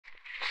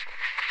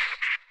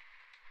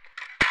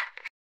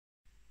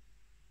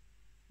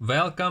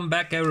Welcome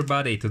back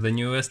everybody to the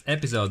newest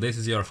episode. This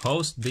is your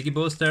host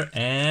DigiBooster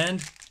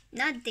and...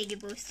 Not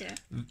DigiBooster.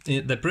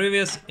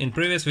 In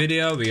previous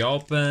video we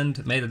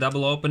made a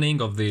double opening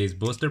of these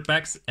booster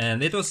packs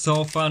and it was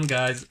so fun,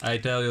 guys, I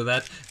tell you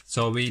that.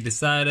 So we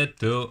decided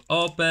to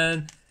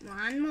open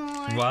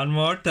one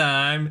more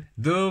time,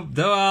 do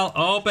dual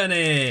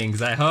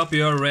openings. I hope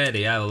you're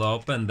ready. I will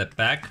open the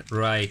pack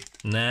right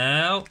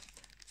now.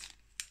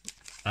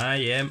 I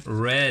am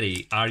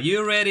ready. Are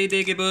you ready,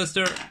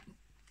 DigiBooster?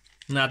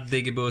 Not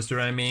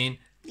DigiBooster, I mean.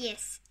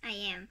 Yes, I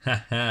am.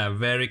 Haha,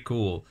 very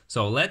cool.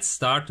 So let's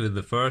start with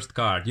the first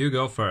card. You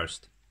go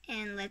first.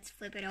 And let's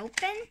flip it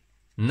open.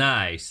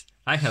 Nice.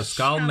 I have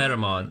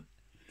Skullmetamon.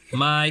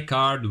 My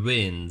card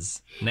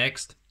wins.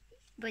 Next.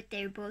 But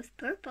they're both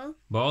purple.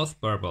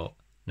 Both purple.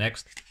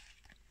 Next.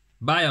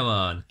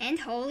 Biomon.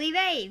 And Holy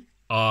Wave.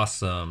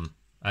 Awesome.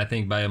 I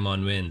think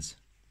Biomon wins.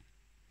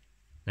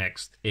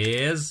 Next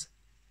is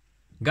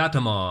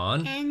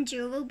Gatomon. And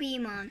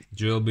Jewelbeemon.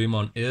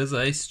 Jewelbeemon is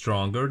a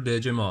stronger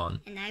Digimon.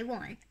 And I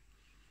won.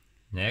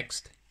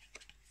 Next.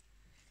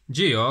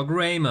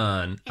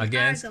 Geogreymon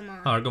against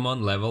Argomon.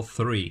 Argomon level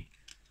 3.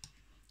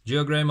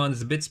 Geogreymon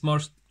is a bit more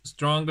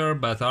stronger,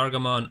 but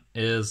Argomon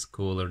is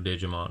cooler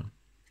Digimon.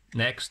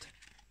 Next.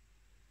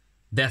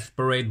 Death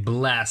Parade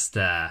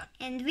Blaster.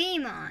 And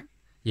Veemon.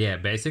 Yeah,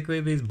 basically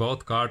these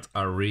both cards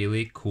are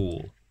really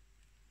cool.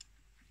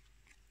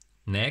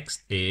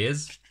 Next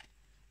is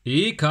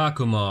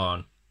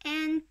Ikakumon.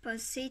 And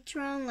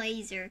Positron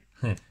Laser.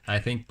 I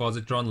think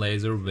Positron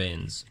Laser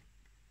wins.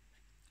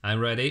 I'm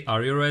ready.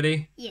 Are you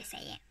ready? Yes, I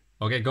am.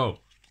 Okay, go.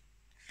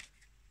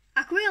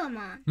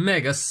 Aquilamon.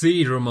 Mega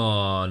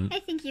Seedramon. I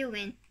think you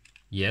win.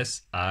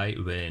 Yes, I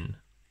win.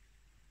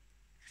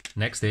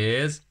 Next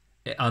is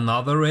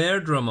another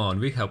Airdramon.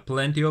 We have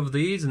plenty of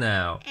these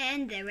now.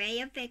 And the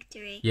Ray of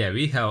Victory. Yeah,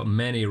 we have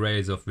many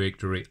Rays of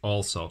Victory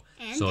also.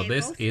 And so they're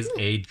this both is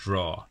blue. a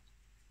draw.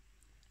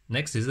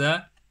 Next is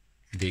a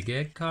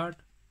Digegg card.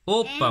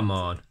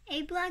 Ulpamon.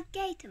 And a Black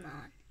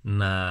Gatomon.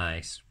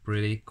 Nice.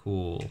 Pretty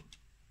cool.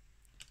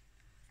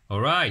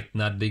 Alright,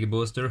 not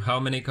DigiBooster. How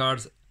many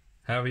cards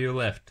have you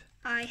left?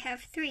 I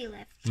have 3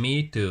 left.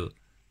 Me too.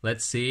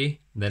 Let's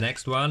see. The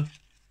next one.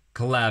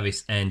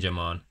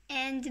 Clavisangemon.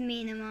 And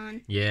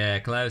Minamon. Yeah,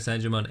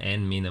 Clavisangemon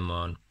and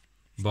Minamon.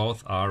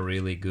 Both are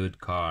really good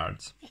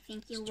cards. I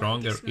think you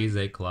Stronger won this one. is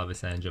a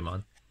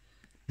Clavisangemon.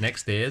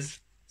 Next is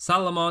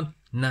Salamon.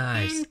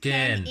 Nice, And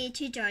Ken.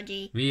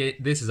 Ichijoji.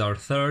 This is our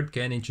third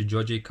Ken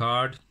Ichijoji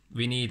card.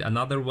 We need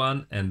another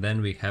one and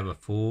then we have a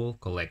full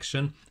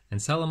collection. And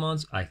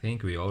Salamons, I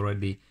think we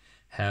already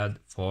had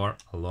for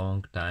a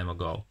long time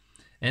ago.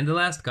 And the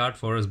last card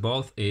for us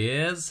both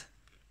is...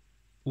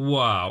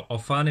 Wow,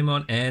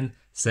 Ophanimon and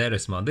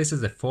Ceresmon. This is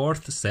the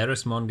 4th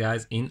Ceresmon,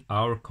 guys, in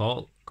our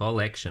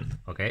collection.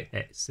 Okay,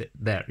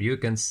 there, you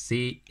can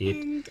see it.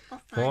 And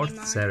 4th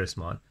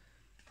Ceresmon.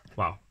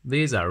 Wow,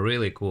 these are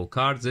really cool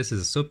cards. This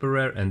is a super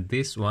rare and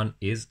this one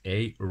is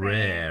a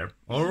rare.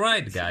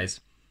 Alright, guys.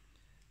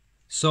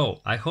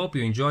 So, I hope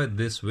you enjoyed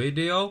this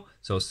video.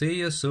 So, see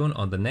you soon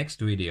on the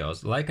next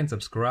videos. Like and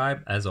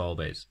subscribe as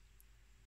always.